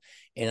example.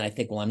 And I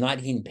think, well, I'm not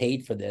getting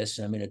paid for this.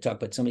 I'm going to talk,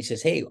 but somebody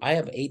says, hey, I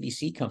have an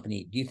ABC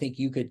company. Do you think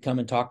you could come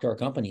and talk to our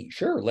company?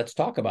 Sure, let's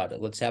talk about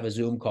it. Let's have a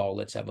Zoom call.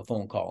 Let's have a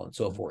phone call and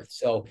so forth.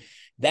 So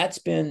that's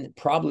been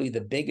probably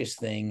the biggest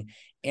thing.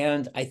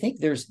 And I think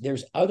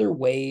there's other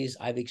ways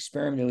I've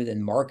experimented with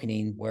in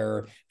marketing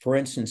where, for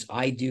instance,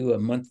 I do a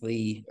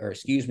Monday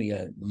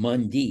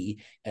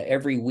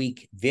every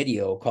week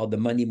video called the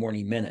Monday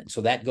Morning Minute. So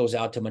that goes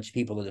out to a bunch of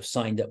people that have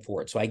signed up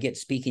for it. So I get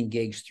speaking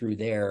gigs through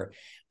there.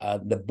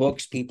 The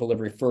books, people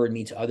have referred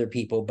me to other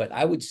people, but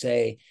I would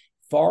say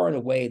far and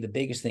away, the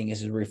biggest thing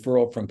is a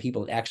referral from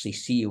people that actually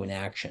see you in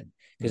action.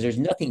 Because there's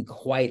nothing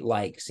quite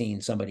like seeing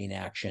somebody in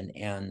action.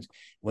 And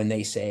when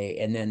they say,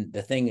 and then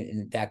the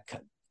thing that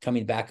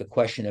coming back, a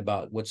question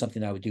about what's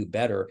something I would do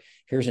better.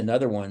 Here's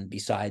another one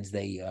besides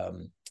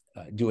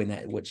doing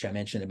that, which I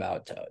mentioned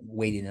about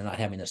waiting and not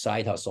having a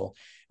side hustle,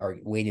 or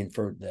waiting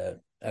for the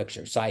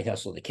extra side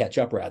hustle to catch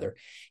up, rather,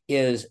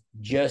 is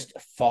just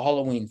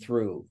following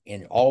through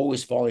and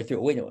always following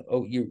through. Wait,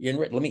 oh, you're in,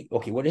 let me,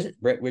 okay, what is it?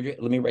 Let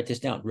me write this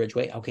down.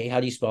 Ridgeway. Okay, how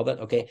do you spell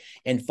that? Okay,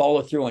 and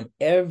follow through on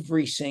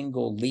every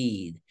single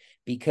lead,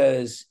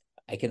 because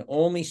I can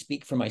only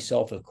speak for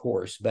myself, of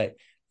course, but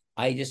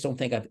I just don't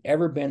think I've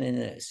ever been in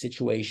a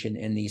situation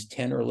in these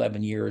 10 or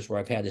 11 years where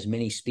I've had as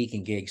many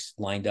speaking gigs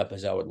lined up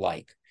as I would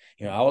like.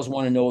 I always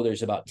want to know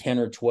there's about 10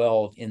 or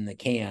 12 in the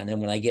can. And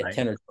when I get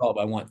 10 or 12,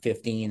 I want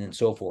 15 and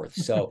so forth.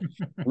 So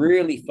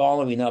really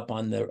following up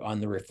on the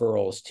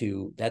referrals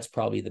that's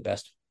probably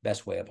the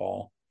best way of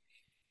all.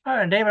 All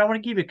right, David, I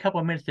want to give you a couple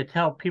of minutes to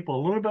tell people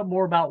a little bit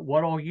more about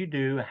what all you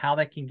do, how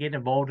they can get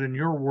involved in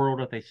your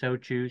world if they so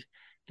choose,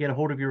 get a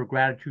hold of your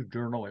gratitude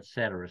journal,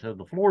 etc. So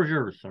the floor is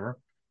yours, sir.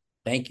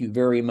 Thank you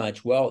very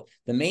much. Well,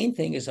 the main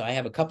thing is I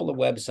have a couple of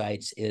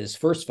websites. Is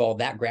first of all,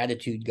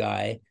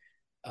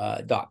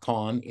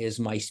 thatgratitudeguy.com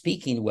is my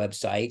speaking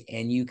website,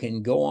 and you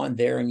can go on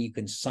there and you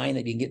can sign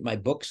up. You can get my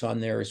books on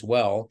there as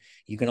well.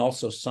 You can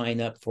also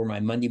sign up for my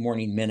Monday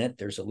Morning Minute.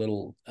 There's a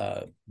little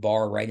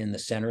bar right in the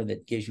center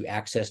that gives you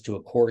access to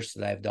a course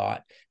that I've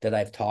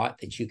taught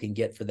that you can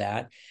get for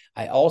that.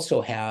 I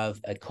also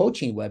have a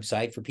coaching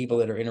website for people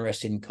that are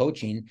interested in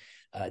coaching.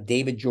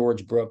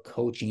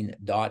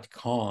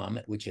 DavidGeorgeBrookeCoaching.com,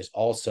 which is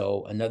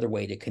also another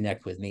way to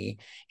connect with me.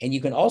 And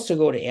you can also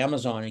go to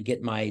Amazon and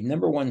get my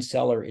 #1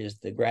 seller is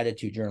the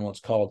Gratitude Journal.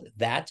 It's called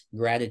That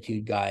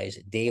Gratitude Guy's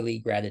Daily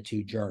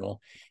Gratitude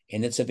Journal.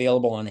 And it's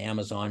available on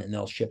Amazon, and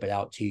they'll ship it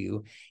out to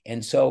you.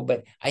 And so,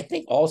 but I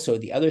think also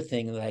the other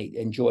thing that I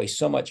enjoy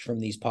so much from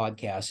these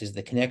podcasts is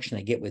the connection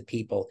I get with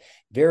people.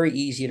 Very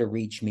easy to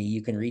reach me.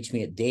 You can reach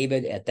me at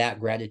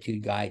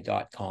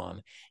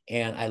david@thatgratitudeguy.com.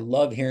 And I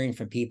love hearing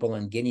from people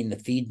and getting the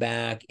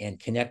feedback and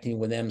connecting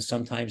with them.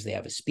 Sometimes they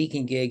have a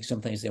speaking gig.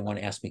 Sometimes they want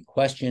to ask me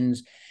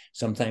questions.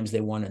 Sometimes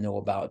they want to know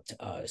about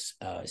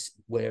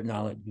whether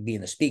not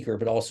being a speaker,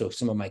 but also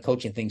some of my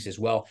coaching things as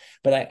well.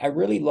 But I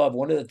really love,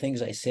 one of the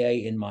things I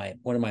say in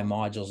one of my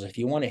modules, if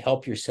you want to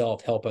help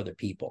yourself, help other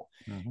people.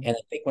 Mm-hmm. And I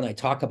think when I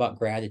talk about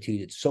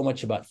gratitude, it's so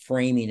much about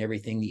framing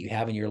everything that you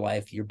have in your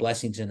life, your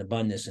blessings and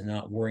abundance, and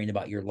not worrying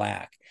about your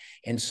lack.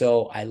 And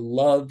so I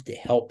love to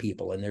help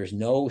people, and there's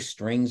no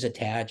strings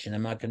attached, and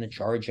I'm not going to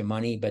charge you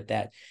money, but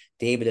that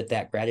David at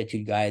That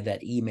Gratitude Guy,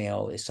 that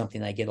email is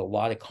something I get a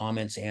lot of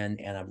comments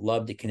and I've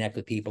loved to connect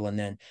with people. And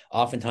then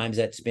oftentimes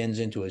that spins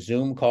into a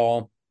Zoom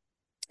call,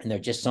 and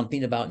there's just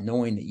something about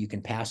knowing that you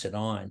can pass it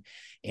on.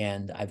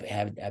 And I've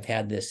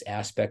had this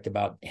aspect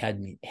about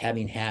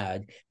having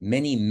had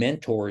many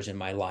mentors in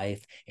my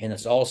life, and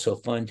it's also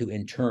fun to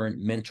in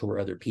turn mentor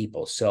other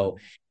people. So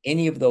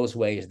any of those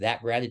ways,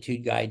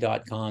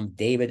 thatgratitudeguy.com,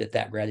 David at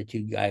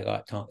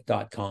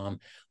thatgratitudeguy.com,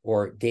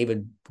 or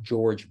David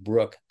George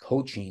Brooke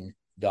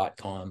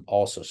Coaching.com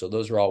also. So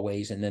those are all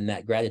ways. And then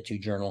that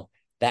gratitude journal,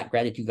 That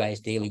Gratitude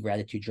Guy's Daily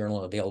Gratitude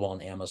Journal, available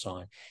on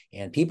Amazon.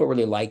 And people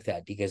really like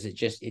that because it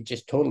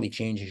just totally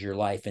changes your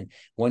life. And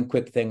one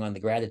quick thing on the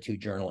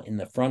Gratitude Journal, in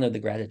the front of the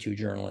Gratitude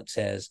Journal, it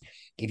says,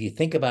 if you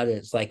think about it,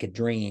 it's like a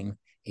dream.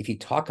 If you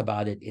talk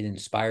about it, it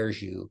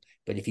inspires you.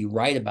 But if you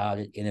write about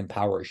it, it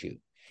empowers you.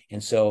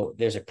 And so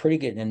there's a pretty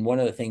good, and one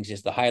of the things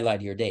is the highlight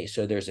of your day.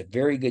 So there's a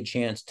very good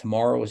chance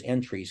tomorrow's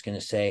entry is going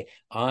to say,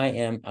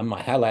 I'm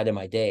my highlight of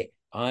my day.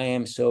 I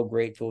am so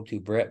grateful to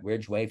Brett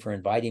Ridgway for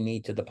inviting me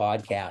to the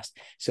podcast.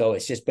 So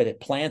it's just, but it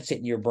plants it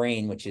in your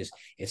brain, which is,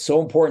 it's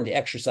so important to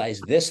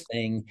exercise this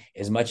thing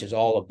as much as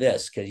all of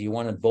this, because you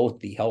want to both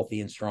be healthy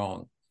and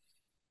strong.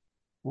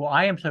 Well,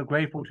 I am so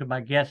grateful to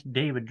my guest,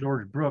 David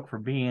George Brooke, for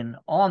being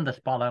on the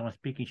Spotlight on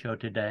Speaking show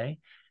today.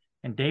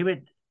 And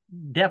David,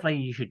 definitely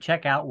you should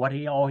check out what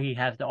all he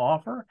has to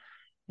offer.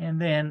 And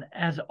then,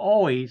 as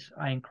always,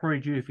 I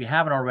encourage you, if you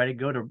haven't already,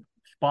 go to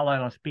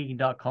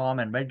spotlightonspeaking.com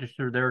and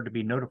register there to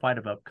be notified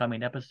of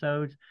upcoming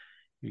episodes.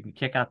 You can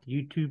check out the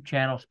YouTube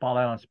channel,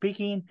 Spotlight on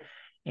Speaking.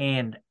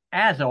 And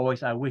as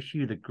always, I wish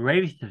you the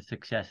greatest of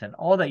success in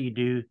all that you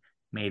do.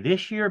 May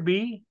this year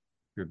be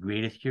your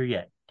greatest year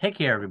yet. Take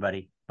care,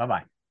 everybody.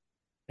 Bye-bye.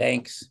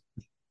 Thanks.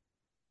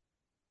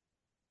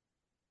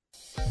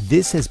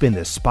 This has been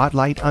the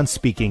Spotlight on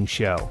Speaking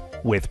show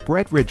with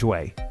Brett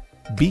Ridgway.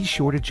 Be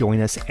sure to join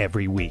us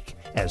every week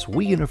as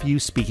we interview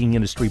speaking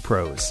industry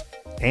pros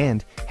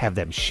and have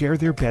them share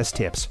their best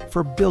tips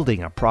for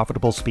building a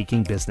profitable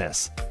speaking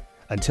business.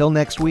 Until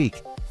next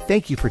week,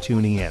 thank you for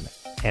tuning in,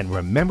 and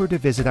remember to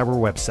visit our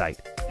website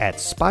at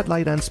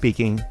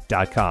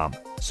spotlightonspeaking.com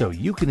so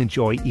you can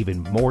enjoy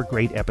even more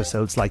great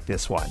episodes like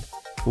this one.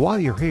 While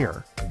you're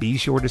here, be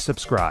sure to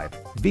subscribe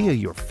via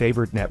your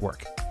favorite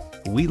network.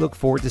 We look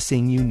forward to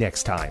seeing you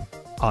next time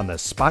on the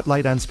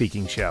Spotlight on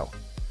Speaking show.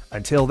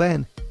 Until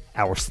then,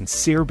 our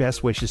sincere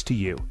best wishes to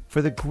you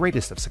for the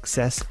greatest of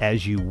success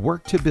as you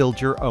work to build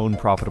your own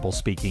profitable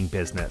speaking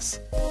business.